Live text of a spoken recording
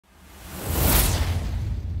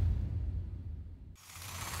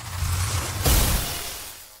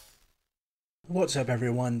What's up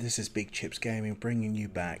everyone, this is Big Chips Gaming bringing you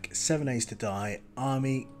back 7 Days to Die,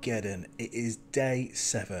 Army-GEDDON. It is day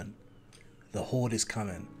 7. The Horde is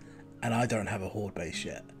coming and I don't have a Horde base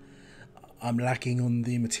yet. I'm lacking on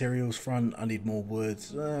the materials front. I need more wood.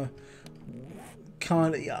 More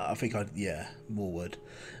wood.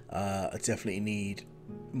 I definitely need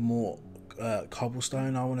more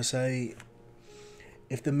cobblestone, I want to say.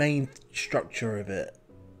 If the main structure of it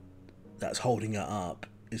that's holding it up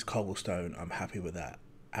is cobblestone, I'm happy with that.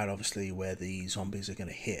 And obviously where the zombies are going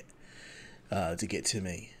to hit to get to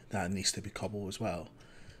me, that needs to be cobble as well.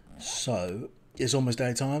 So it's almost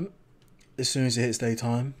daytime. As soon as it hits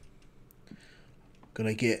daytime,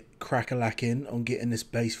 gonna get crack-a-lacking on getting this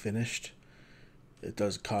base finished. It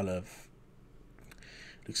does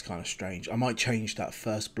looks kind of strange. I might change that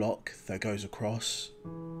first block that goes across.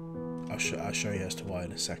 I'll show you as to why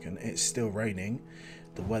in a second. It's still raining.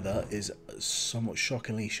 The weather is somewhat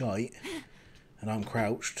shockingly shite, and I'm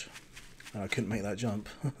crouched, and I couldn't make that jump.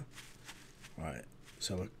 Right,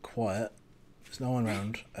 so we're quiet. There's no one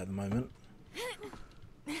around at the moment.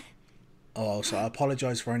 Oh, also, I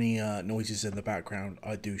apologise for any noises in the background.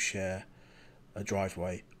 I do share a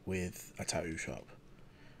driveway with a tattoo shop,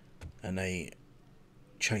 and they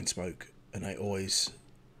chain smoke, and they're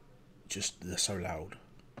so loud.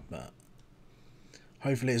 But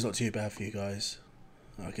hopefully it's not too bad for you guys.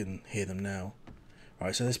 I can hear them now.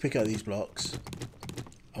 Right, so let's pick up these blocks.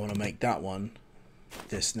 I want to make that one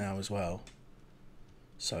this now as well.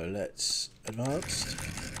 So let's advance.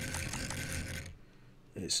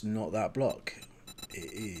 It's not that block.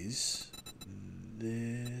 It is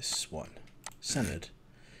this one. Centered.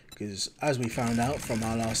 Because as we found out from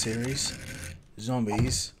our last series,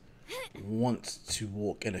 zombies want to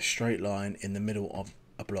walk in a straight line in the middle of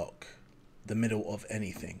a block. The middle of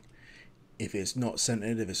anything. If it's not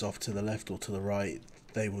centered, if it's off to the left or to the right,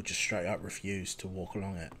 they will just straight up refuse to walk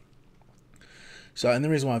along it. So, and the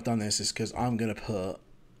reason why I've done this is because I'm going to put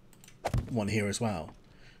one here as well.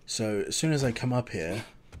 So as soon as they come up here,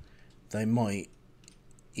 they might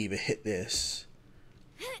either hit this,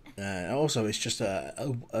 and also it's just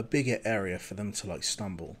a bigger area for them to like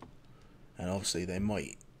stumble, and obviously they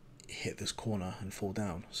might hit this corner and fall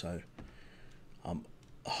down. So I'm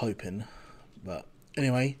hoping, but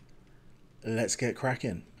anyway, let's get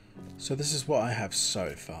cracking. So this is what I have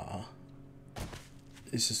so far.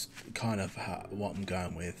 This is kind of what I'm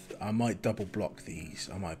going with. I might double block these.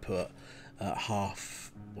 I might put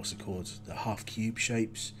half cube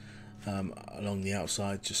shapes along the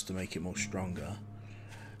outside just to make it more stronger.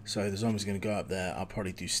 So the zombie's going to go up there. I'll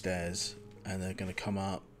probably do stairs, and they're going to come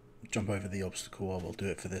up, jump over the obstacle. I will do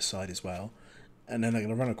it for this side as well, and then they're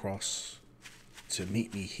going to run across to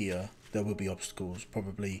meet me here. There will be obstacles,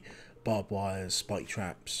 probably barbed wires, spike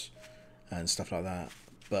traps and stuff like that,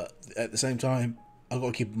 but at the same time I've got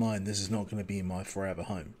to keep in mind this is not going to be my forever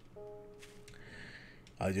home.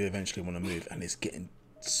 I do eventually want to move, and it's getting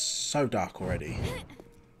so dark already.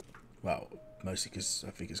 Well, mostly because I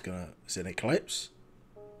think it's an eclipse.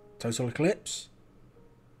 Total eclipse.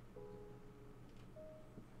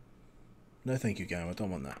 No thank you, game. I don't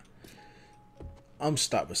want that. I'm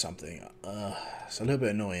stuck with something. It's a little bit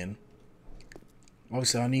annoying.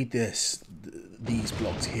 Obviously I need these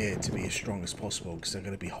blocks here to be as strong as possible, because they're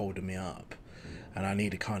going to be holding me up, and I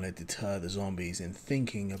need to kind of deter the zombies in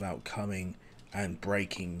thinking about coming and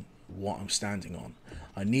breaking what I'm standing on.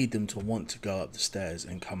 I need them to want to go up the stairs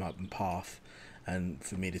and come up and path, and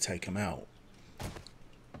for me to take them out.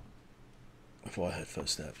 I thought I heard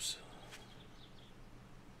footsteps.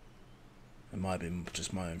 It might have been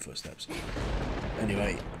just my own footsteps.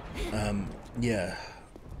 Anyway, yeah.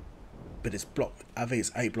 But it's blocked. I think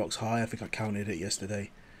it's 8 blocks high. I think I counted it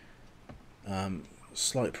yesterday.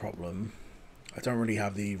 Slight problem. I don't really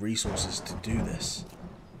have the resources to do this.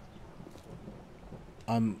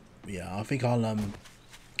 Yeah, I think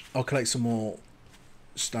I'll collect some more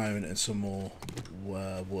stone and some more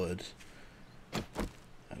wood,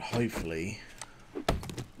 and hopefully,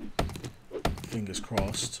 fingers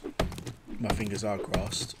crossed. My fingers are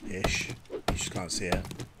crossed-ish. You just can't see it.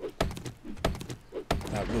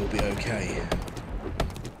 That will be okay.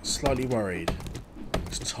 Slightly worried,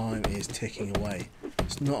 because time is ticking away.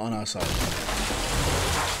 It's not on our side.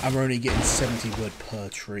 I'm only getting 70 wood per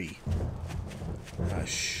tree. That is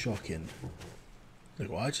shocking. Look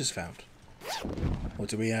what I just found. What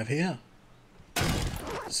do we have here?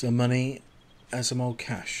 Some money and some old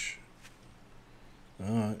cash.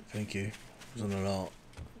 Alright, thank you. It wasn't a lot.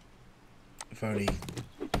 If only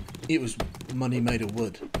it was money made of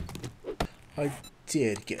wood. I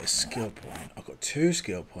did get a skill point. I've got 2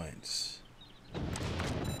 skill points.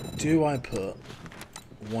 Do I put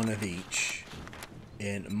one of each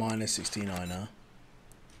in minus 69er.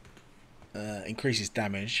 Increases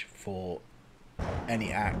damage for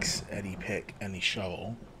any axe, any pick, any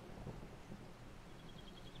shovel.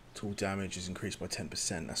 Tool damage is increased by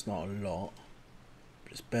 10%. That's not a lot,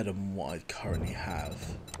 but it's better than what I currently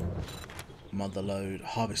have. Mother load,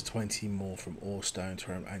 harvest 20 more from ore, stone,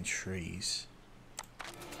 terrain, and trees.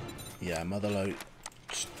 Yeah, mother load.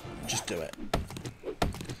 Just do it.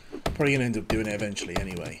 Probably gonna end up doing it eventually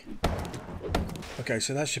anyway. Okay,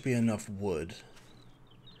 so that should be enough wood.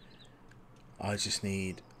 I just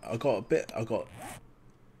need. I've got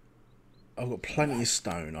plenty of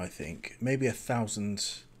stone. I think maybe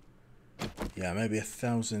 1,000. Yeah, maybe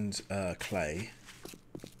 1,000 clay.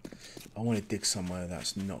 I want to dig somewhere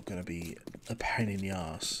that's not going to be a pain in the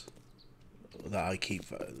ass that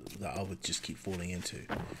I would just keep falling into.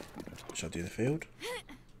 Shall I do the field?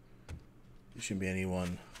 There shouldn't be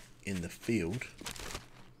anyone in the field.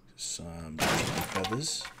 Some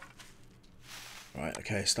feathers. Right,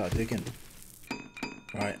 okay, start digging.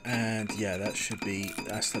 Right, and yeah, that's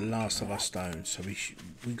the last of our stone. So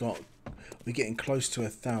we're getting close to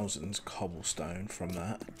 1,000 cobblestone from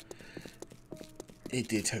that. It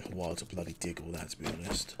did take a while to bloody dig all that, to be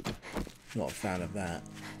honest. Not a fan of that.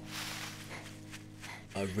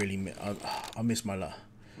 I miss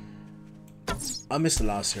I missed the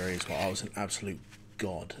last series where I was an absolute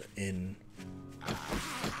god in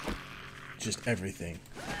just everything.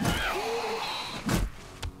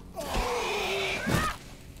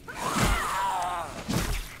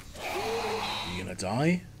 You gonna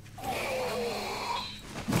die?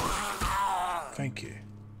 Thank you.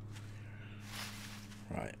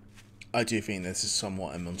 Right. I do think this is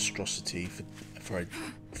somewhat a monstrosity for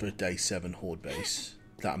a day 7 horde base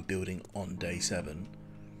that I'm building on day 7.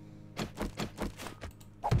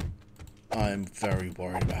 I'm very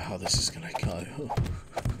worried about how this is going to go.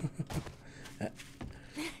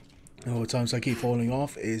 All the times I keep falling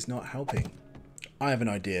off is not helping. I have an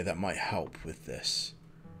idea that might help with this.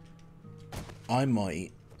 I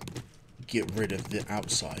might get rid of the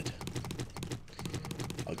outside.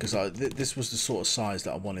 Because this was the sort of size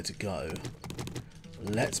that I wanted to go.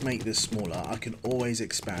 Let's make this smaller. I can always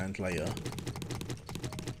expand later.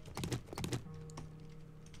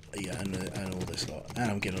 Yeah, and all this lot. And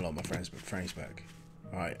I'm getting a lot of my frames back.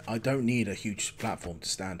 Alright, I don't need a huge platform to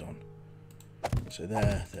stand on. So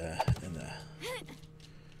there, and there.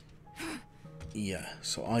 Yeah,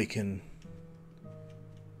 so I can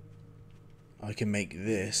make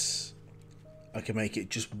this. I can make it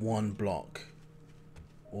just one block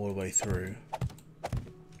all the way through.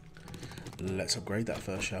 Let's upgrade that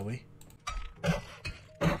first, shall we?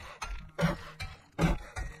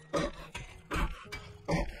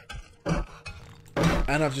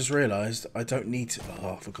 And I've just realised I don't need to.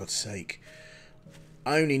 Oh, for God's sake!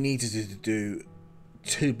 I only needed to do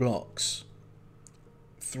 2 blocks,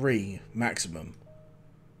 3 maximum.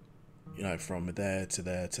 You know, from there to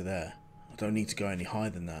there to there. I don't need to go any higher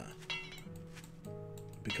than that.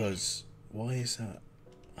 Because why is that?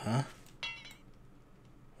 Huh?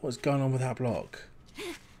 What's going on with that block?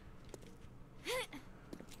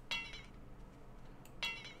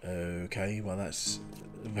 Okay, well that's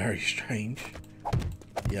very strange.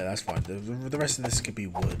 Yeah, that's fine. The rest of this could be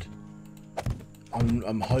wood.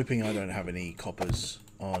 I'm hoping I don't have any coppers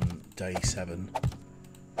on day 7.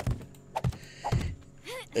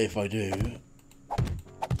 If I do,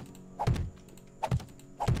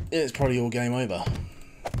 it's probably all game over. Oh,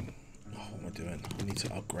 what am I doing? I need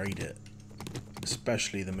to upgrade it.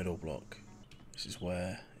 Especially the middle block. This is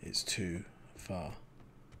where it's too far.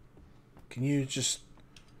 Can you just...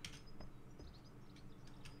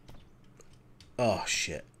 Oh,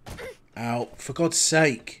 shit. Ow. For God's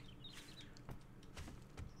sake.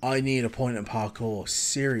 I need a point in parkour.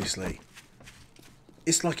 Seriously.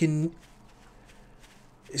 It's like in...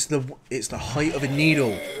 It's the height of a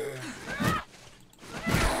needle.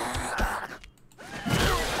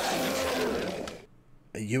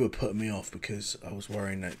 You were putting me off because I was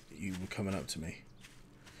worrying that you were coming up to me.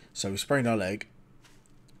 So we sprained our leg.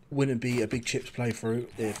 Wouldn't it be a big chips playthrough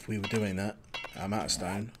if we were doing that? I'm out of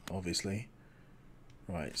stone, obviously.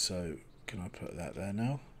 Right, so can I put that there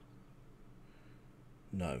now?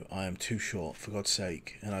 No, I am too short, for God's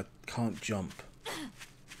sake. And I can't jump.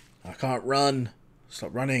 I can't run.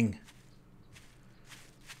 Stop running.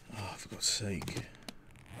 Oh, for God's sake.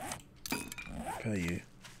 Repair you.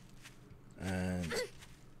 And...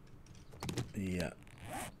 yeah.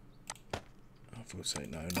 Oh, for God's sake,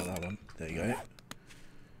 no, not that one. There you go.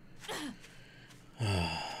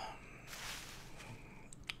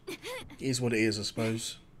 Is what it is, I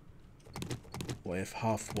suppose. What if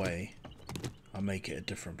halfway I make it a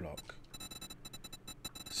different block?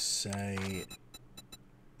 say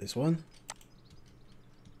this one.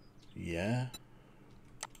 Yeah.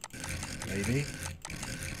 Maybe.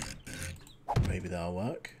 Maybe that'll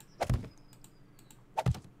work.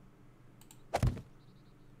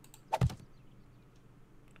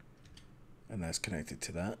 And that's connected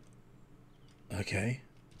to that. Okay.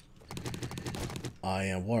 I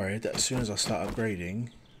am worried that as soon as I start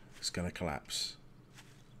upgrading, it's going to collapse.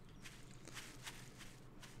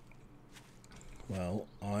 Well,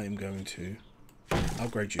 I am going to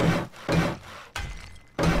upgrade you.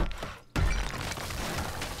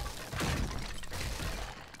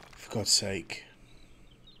 For God's sake.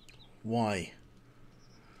 Why?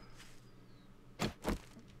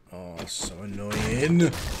 Oh, so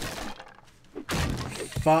annoying.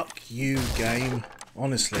 Fuck you, game.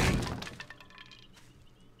 Honestly.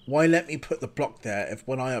 Why let me put the block there if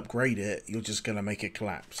when I upgrade it, you're just going to make it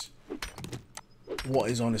collapse?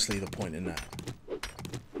 What is honestly the point in that?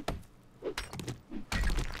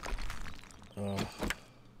 Oh.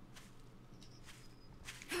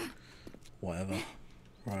 Whatever.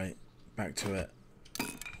 Right, back to it.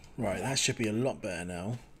 Right, that should be a lot better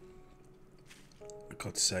now. For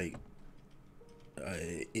God's sake.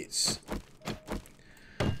 It's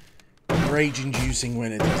rage-inducing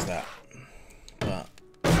when it does that. But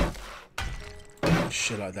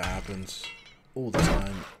shit like that happens all the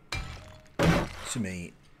time to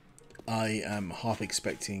me. I am half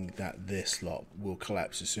expecting that this lot will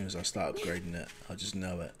collapse as soon as I start upgrading it. I just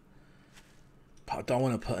know it. But I don't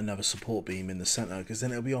want to put another support beam in the center because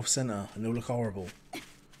then it'll be off center and it'll look horrible.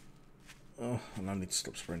 Oh, and I need to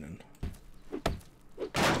stop sprinting.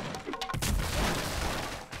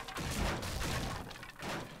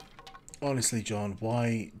 Honestly, John,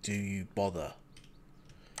 why do you bother?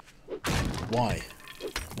 Why?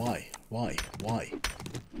 Why? Why? Why?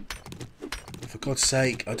 For God's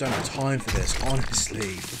sake, I don't have time for this,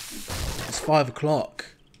 honestly. It's 5 o'clock.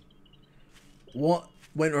 What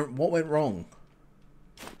went wrong?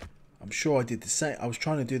 I'm sure I did the same. I was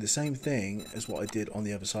trying to do the same thing as what I did on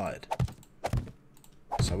the other side.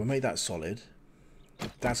 So we'll make that solid.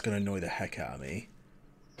 That's going to annoy the heck out of me.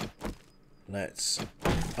 Let's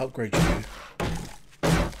upgrade you.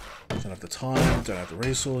 Don't have the time, don't have the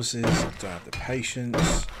resources, don't have the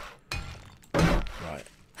patience. Right.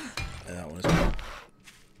 And that one as well.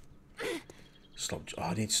 Stop. Oh,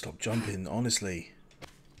 I need to stop jumping, honestly.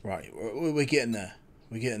 Right, we're getting there.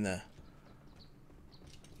 We're getting there.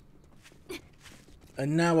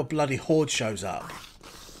 And now a bloody horde shows up.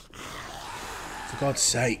 For God's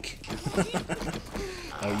sake.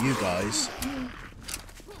 Oh, you guys.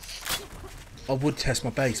 I would test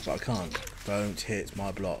my base, but I can't. Don't hit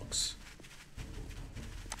my blocks.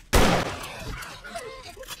 I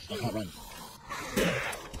can't run.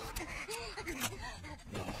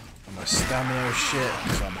 Oh, and my stamina is shit,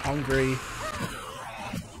 so I'm hungry.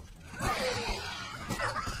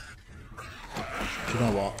 Do you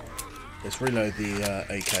know what? Let's reload the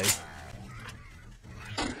AK.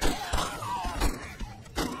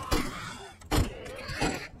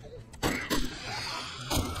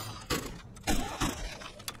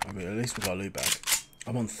 I mean, at least we got a loot bag.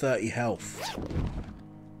 I'm on 30 health.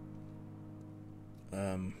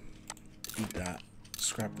 Eat that.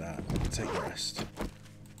 Scrap that. Take the rest.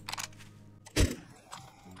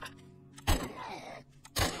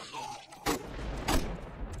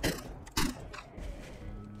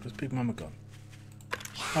 Where's Big Mama gone?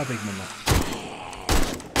 Hi, Big Mama.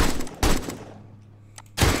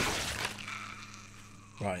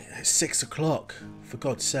 Right, it's 6 o'clock. For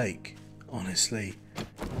God's sake. Honestly.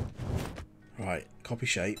 Right, copy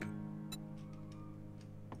shape.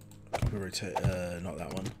 Copy rotate. Not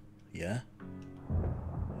that one. Yeah.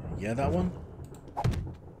 Yeah, that one.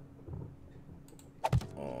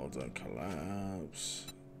 Oh, don't collapse.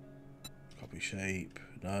 Copy shape.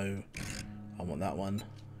 No. I want that one.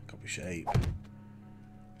 Copy shape.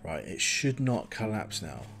 Right, it should not collapse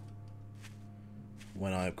now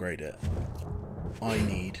when I upgrade it. I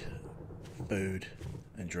need food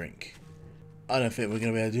and drink. I don't think we're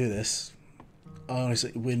going to be able to do this.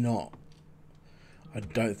 Honestly, we're not. I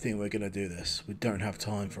don't think we're going to do this. We don't have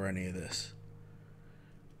time for any of this.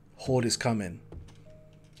 Horde is coming.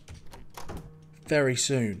 Very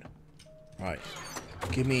soon. Right.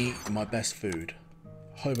 Give me my best food.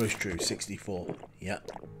 Hobo Stew, 64.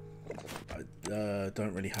 Yep. I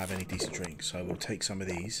don't really have any decent drinks, so we'll take some of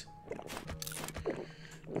these.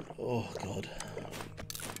 Oh, God.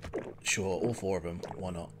 Sure, all 4 of them.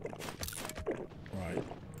 Why not? Right.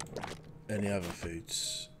 Any other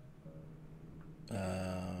foods?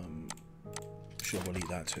 Sure, we'll eat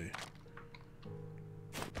that too.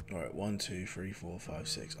 Alright, 1, 2, 3, 4, 5,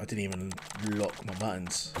 6. I didn't even lock my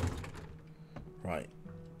buttons. Right.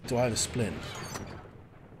 Do I have a splint?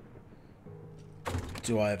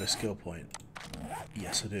 Do I have a skill point?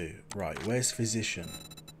 Yes, I do. Right, where's physician?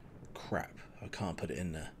 Crap, I can't put it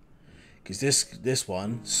in there. Because this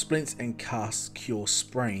one, splints and casts cure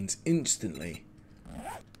sprains instantly.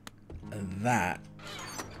 And that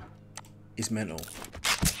is mental.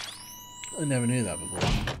 I never knew that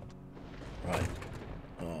before. Right.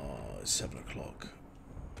 Oh, it's 7 o'clock.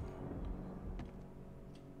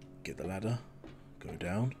 Get the ladder. Go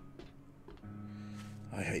down.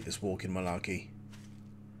 I hate this walking malarkey.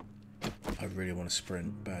 I really want to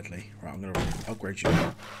sprint badly. Right, I'm going to upgrade you.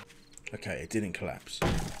 Okay, it didn't collapse.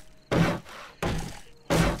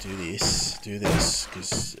 Do this,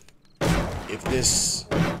 because if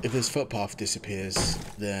this footpath disappears,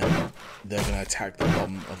 then they're going to attack the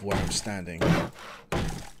bottom of where I'm standing.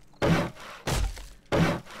 I'm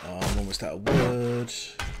almost out of wood.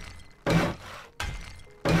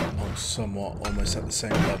 I'm somewhat almost at the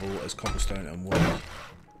same level as cobblestone and wood.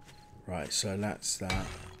 Right, so that's that.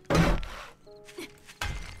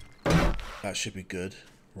 That should be good.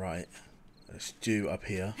 Right, let's do up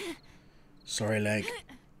here. Sorry, leg.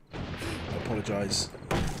 I apologise.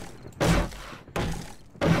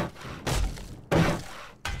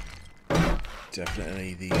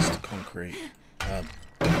 Definitely these to concrete.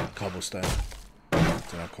 Cobblestone.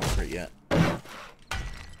 Don't have concrete yet.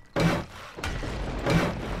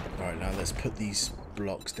 Alright, now let's put these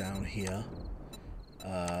blocks down here.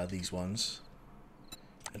 These ones.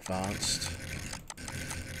 Advanced.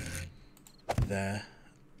 There.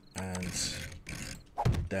 And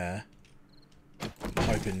there. I'm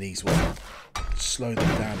hoping these will slow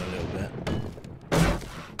them down a little bit.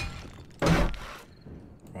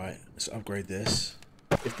 Right, let's upgrade this.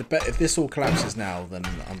 If this all collapses now, then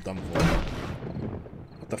I'm done for.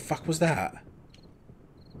 What the fuck was that?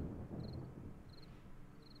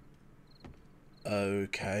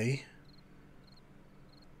 Okay.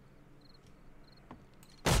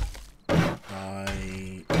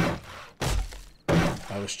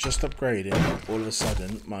 I was just upgrading. All of a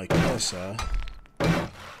sudden, my cursor.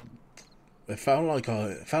 It felt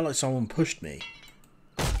like someone pushed me.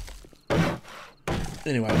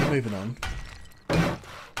 Anyway, we're moving on.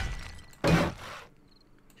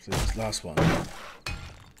 So this last one.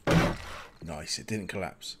 Nice, it didn't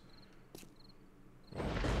collapse.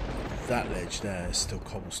 That ledge there is still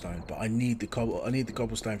cobblestone, but I need the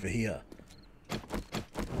cobblestone for here.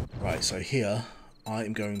 Right, so here I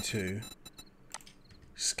am going to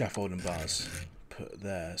scaffold and bars put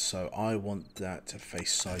there. So I want that to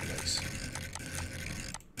face sideways,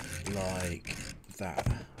 like that.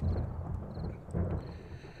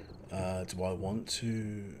 Do I want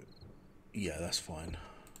to? Yeah, that's fine.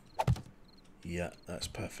 Yeah, that's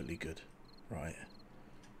perfectly good. Right.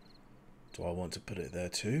 Do I want to put it there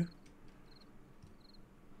too?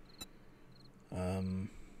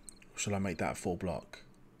 Shall I make that a full block?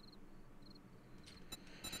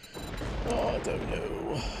 Oh, I don't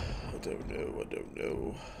know. I don't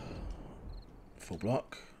know. Full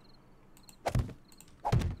block.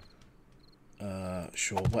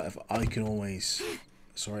 Sure, whatever. I can always...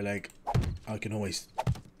 Sorry, leg. I can always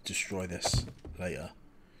destroy this later.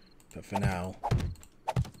 But for now...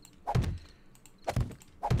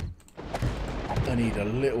 I need a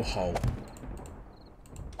little hole.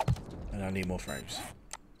 And I need more frames.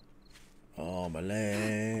 Oh, my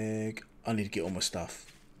leg. I need to get all my stuff.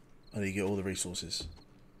 I need to get all the resources.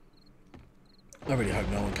 I really hope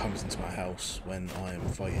no one comes into my house when I am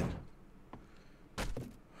fighting.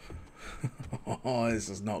 Oh, this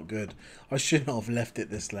is not good. I should not have left it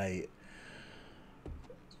this late.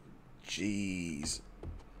 Jeez.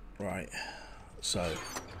 Right. So,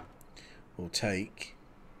 we'll take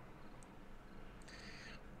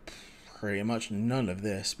pretty much none of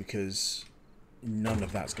this because none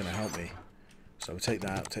of that's going to help me. So we'll take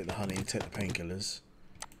that, take the honey, take the painkillers.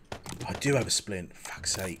 I do have a splint,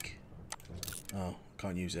 fuck's sake. Oh,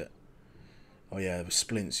 can't use it. Oh yeah, with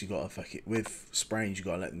splints you gotta fuck it. With sprains you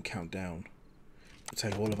gotta let them count down. We'll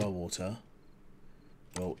take all of our water.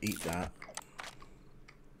 We'll eat that.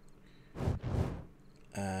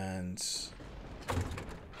 And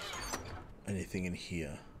anything in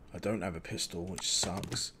here. I don't have a pistol, which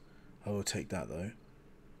sucks. I will take that though.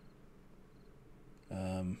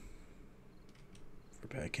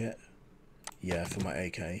 Repair kit. Yeah, for my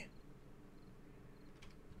AK.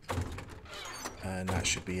 And that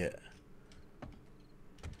should be it.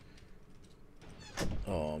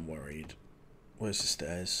 Oh, I'm worried. Where's the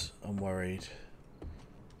stairs? I'm worried.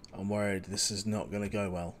 I'm worried this is not going to go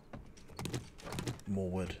well. More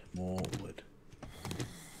wood. More wood.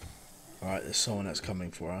 Alright, there's someone that's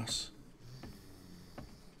coming for us.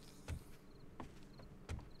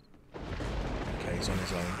 Okay, he's on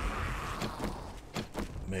his own.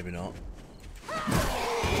 Maybe not.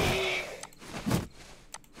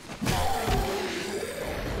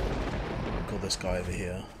 Got this guy over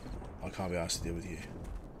here. I can't be asked to deal with you.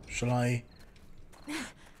 Shall I?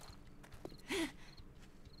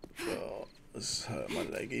 Oh, this hurt my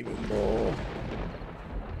leg even more.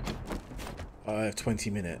 I have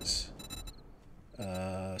 20 minutes.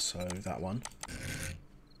 So that one.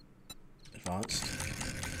 Advanced.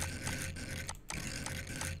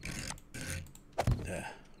 There.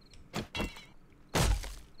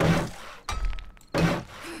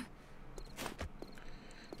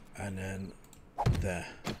 And then there.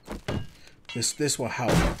 This will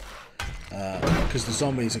help. Because the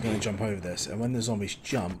zombies are going to jump over this. And when the zombies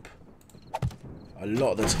jump, a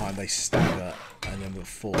lot of the time they stagger and then will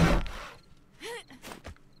fall.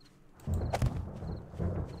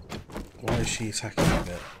 Why is she attacking a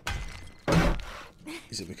bit?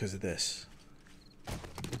 Is it because of this?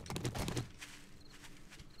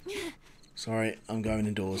 Sorry, I'm going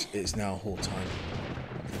indoors. It's now horde time.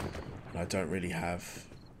 And I don't really have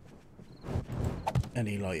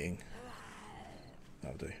any lighting.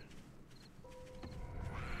 That'll do.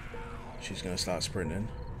 She's going to start sprinting.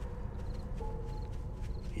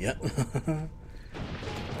 Yep.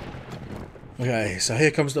 Okay, so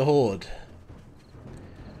here comes the horde.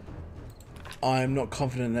 I'm not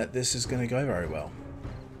confident that this is going to go very well.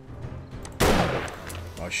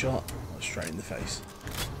 Nice shot. Straight in the face.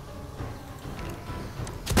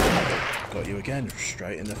 Got you again.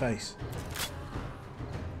 Straight in the face.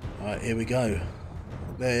 Alright, here we go.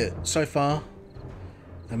 So far,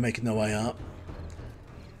 they're making their way up.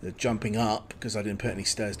 They're jumping up because I didn't put any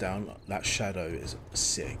stairs down. That shadow is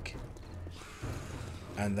sick.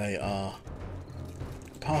 And they are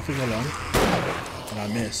pathing along. And I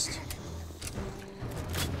missed.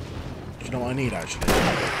 Do you know what I need actually?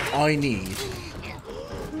 I need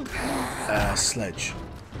a sledge.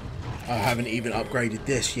 I haven't even upgraded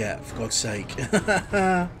this yet, for God's sake.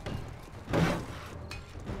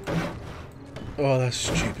 Oh, that's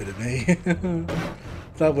stupid of me.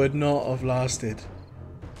 That would not have lasted.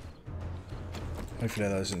 Hopefully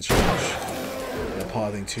that doesn't stretch the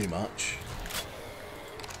pathing too much.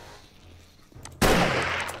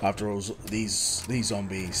 After all, these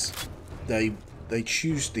zombies, they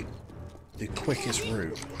choose the quickest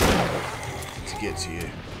route to get to you.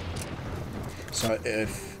 So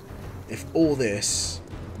if all this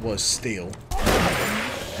was steel,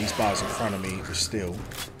 these bars in front of me were steel,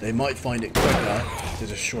 they might find it quicker to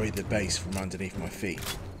destroy the base from underneath my feet.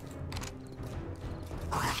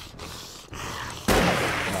 I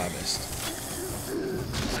missed.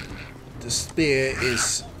 The spear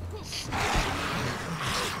is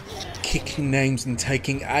kicking names and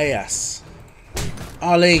taking ass.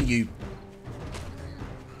 Arlene, you...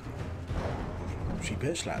 She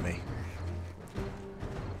bitch slapped me.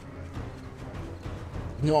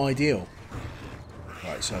 Not ideal.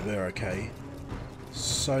 Right, so we're okay.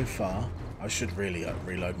 So far, I should really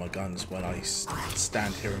reload my guns when I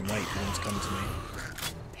stand here and wait for them to come to me.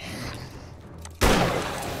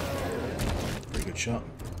 Pretty good shot.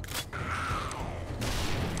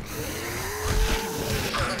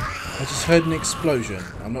 I just heard an explosion.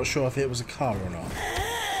 I'm not sure if it was a car or not.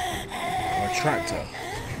 Or a tractor.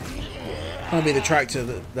 I mean the tractor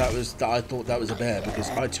that I thought that was a bear because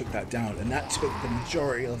I took that down and that took the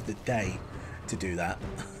majority of the day to do that.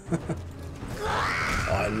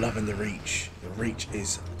 Oh, I'm loving the reach. The reach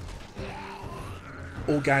is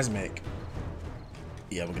orgasmic.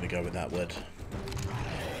 Yeah, we're gonna go with that word.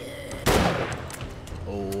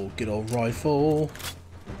 Oh, good old rifle.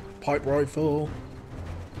 Pipe rifle.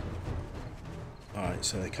 Alright,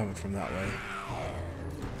 so they're coming from that way.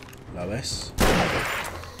 Lois.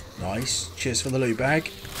 Nice. Cheers for the loot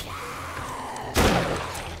bag.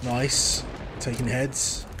 Nice. Taking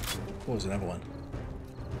heads. What was another one?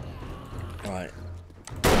 Alright.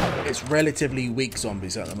 It's relatively weak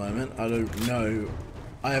zombies at the moment. I don't know.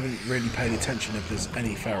 I haven't really paid attention if there's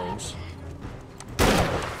any ferals.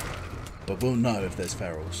 But we'll know if there's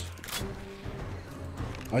ferals.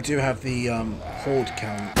 I do have the horde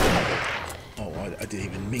count. Oh, I didn't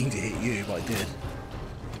even mean to hit you, but I did.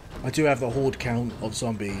 I do have the horde count of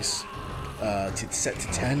zombies set to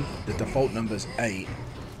 10. The default number's 8,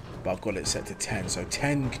 but I've got it set to 10. So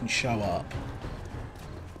 10 can show up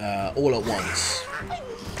all at once,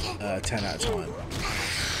 10 at a time.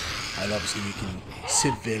 And obviously you can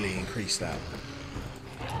severely increase that.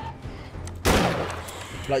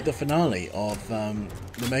 Like the finale of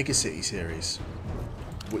the Mega City series.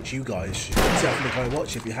 which you guys should definitely go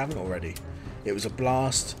watch if you haven't already. It was a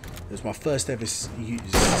blast. It was my first ever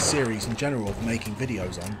series in general of making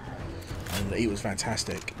videos on, and it was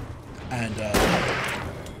fantastic. And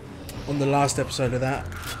on the last episode of that,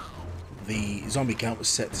 the zombie count was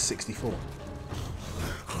set to 64.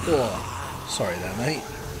 Oh, sorry there, mate.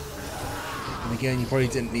 And again, you probably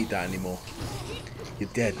didn't need that anymore. You're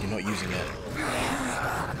dead, you're not using it.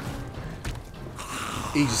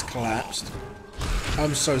 He just collapsed.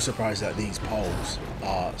 I'm so surprised that these poles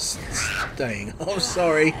are staying. Oh,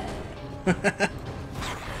 sorry.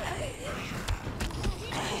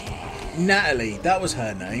 Natalie, that was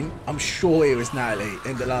her name. I'm sure it was Natalie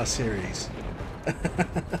in the last series.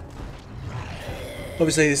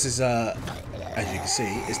 Obviously, this is, as you can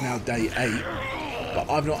see, it's now day 8, but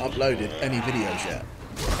I've not uploaded any videos yet.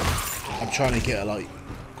 I'm trying to get like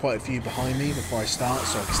quite a few behind me before I start,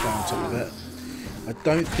 so I can stay on top of it. I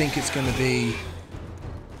don't think it's going to be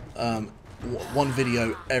one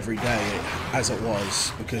video every day as it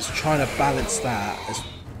was, because trying to balance that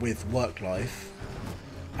with work life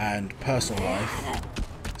and personal life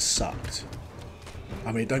sucked.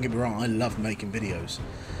 I mean, don't get me wrong, I love making videos.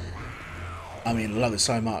 I mean, I love it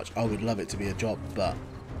so much. I would love it to be a job, but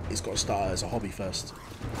it's got to start as a hobby first.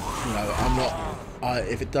 You know, I'm not.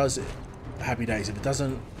 If it does, happy days. If it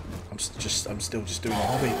doesn't, I'm still just doing a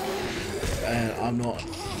hobby, and I'm not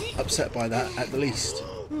upset by that at the least.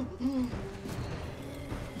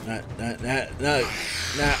 No,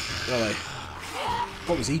 go away.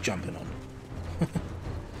 What was he jumping on?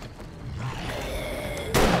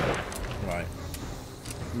 Right.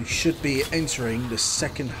 We should be entering the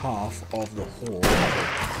second half of the Horde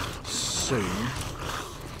soon.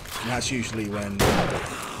 And that's usually when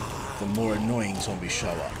the more annoying zombies show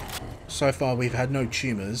up. So far we've had no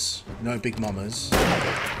tumors, no big mamas,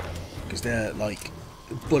 because they're like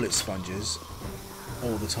bullet sponges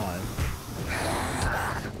all the time.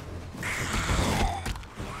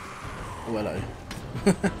 Oh, hello.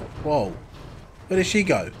 Whoa. Where did she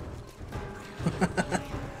go?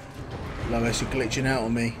 Love how she's glitching out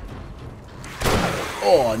on me.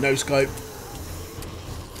 Oh, no scope.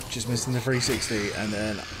 Just missing the 360, and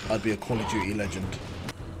then I'd be a Call of Duty legend.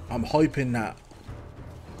 I'm hoping that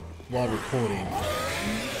while recording,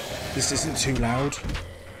 this isn't too loud.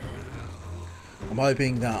 I'm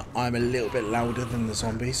hoping that I'm a little bit louder than the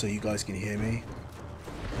zombie so you guys can hear me.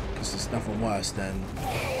 Because there's nothing worse than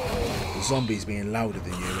the zombies being louder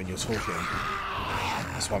than you when you're talking.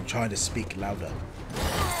 That's why I'm trying to speak louder.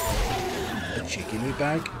 A chicken meat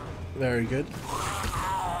bag. Very good.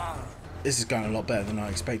 This is going a lot better than I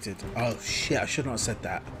expected. Oh shit, I should not have said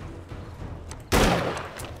that.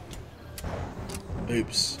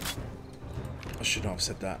 Oops. I should not have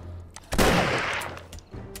said that.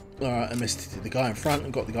 Alright, I missed the guy in front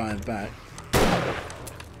and got the guy in the back.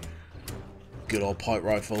 Good old pipe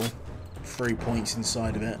rifle. 3 points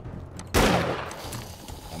inside of it.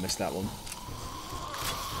 I missed that one.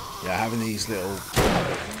 Yeah, having these little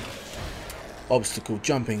obstacle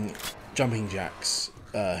jumping jacks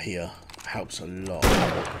here helps a lot.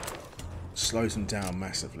 Slows them down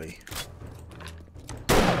massively.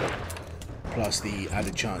 Plus the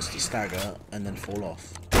added chance to stagger and then fall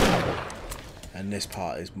off. And this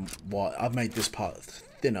part is why I've made this part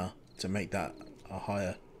thinner to make that a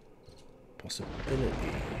higher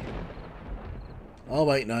possibility. Oh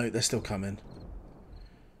wait, no, they're still coming.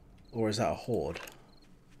 Or is that a horde?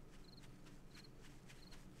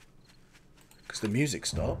 Because the music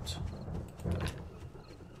stopped.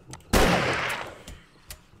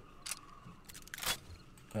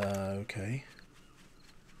 Okay.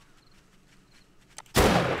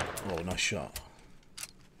 Oh, nice shot.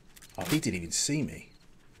 Oh, he didn't even see me.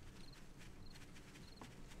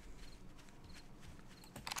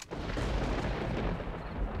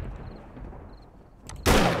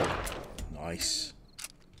 Nice.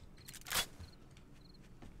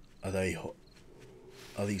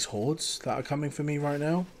 Are these hordes that are coming for me right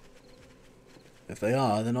now? If they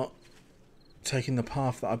are, they're not taking the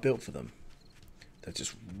path that I built for them. They're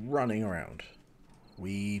just running around.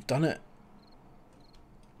 We've done it.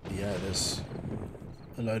 Yeah, there's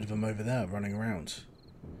a load of them over there running around.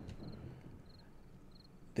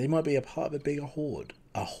 They might be a part of a bigger horde.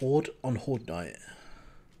 A horde on horde night.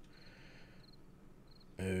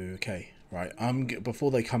 Okay, right.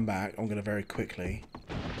 Before they come back, I'm gonna very quickly.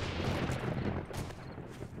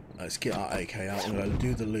 Let's get our AK out. I'm gonna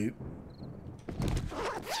do the loop.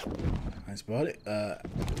 Antibiotic. No,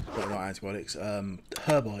 not antibiotics.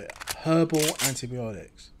 Herbal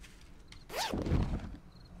antibiotics.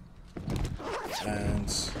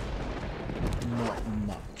 And not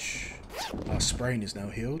much. Our sprain is now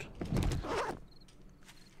healed.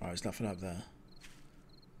 Alright, there's nothing up there.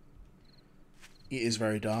 It is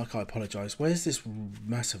very dark, I apologise. Where's this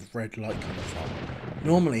massive red light coming from?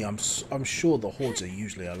 Normally, I'm sure the Hordes are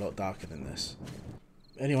usually a lot darker than this.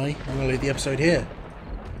 Anyway, I'm going to leave the episode here.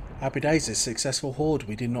 Happy days, a successful Horde.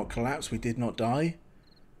 We did not collapse, we did not die.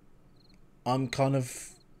 I'm kind of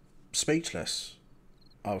speechless.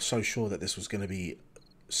 I was so sure that this was going to be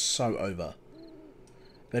so over.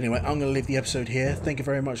 But anyway, I'm going to leave the episode here. Thank you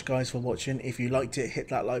very much, guys, for watching. If you liked it, hit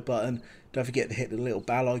that like button. Don't forget to hit the little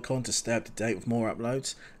bell icon to stay up to date with more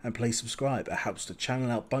uploads. And please subscribe. It helps the channel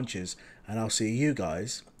out bunches. And I'll see you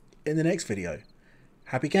guys in the next video.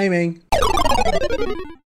 Happy gaming!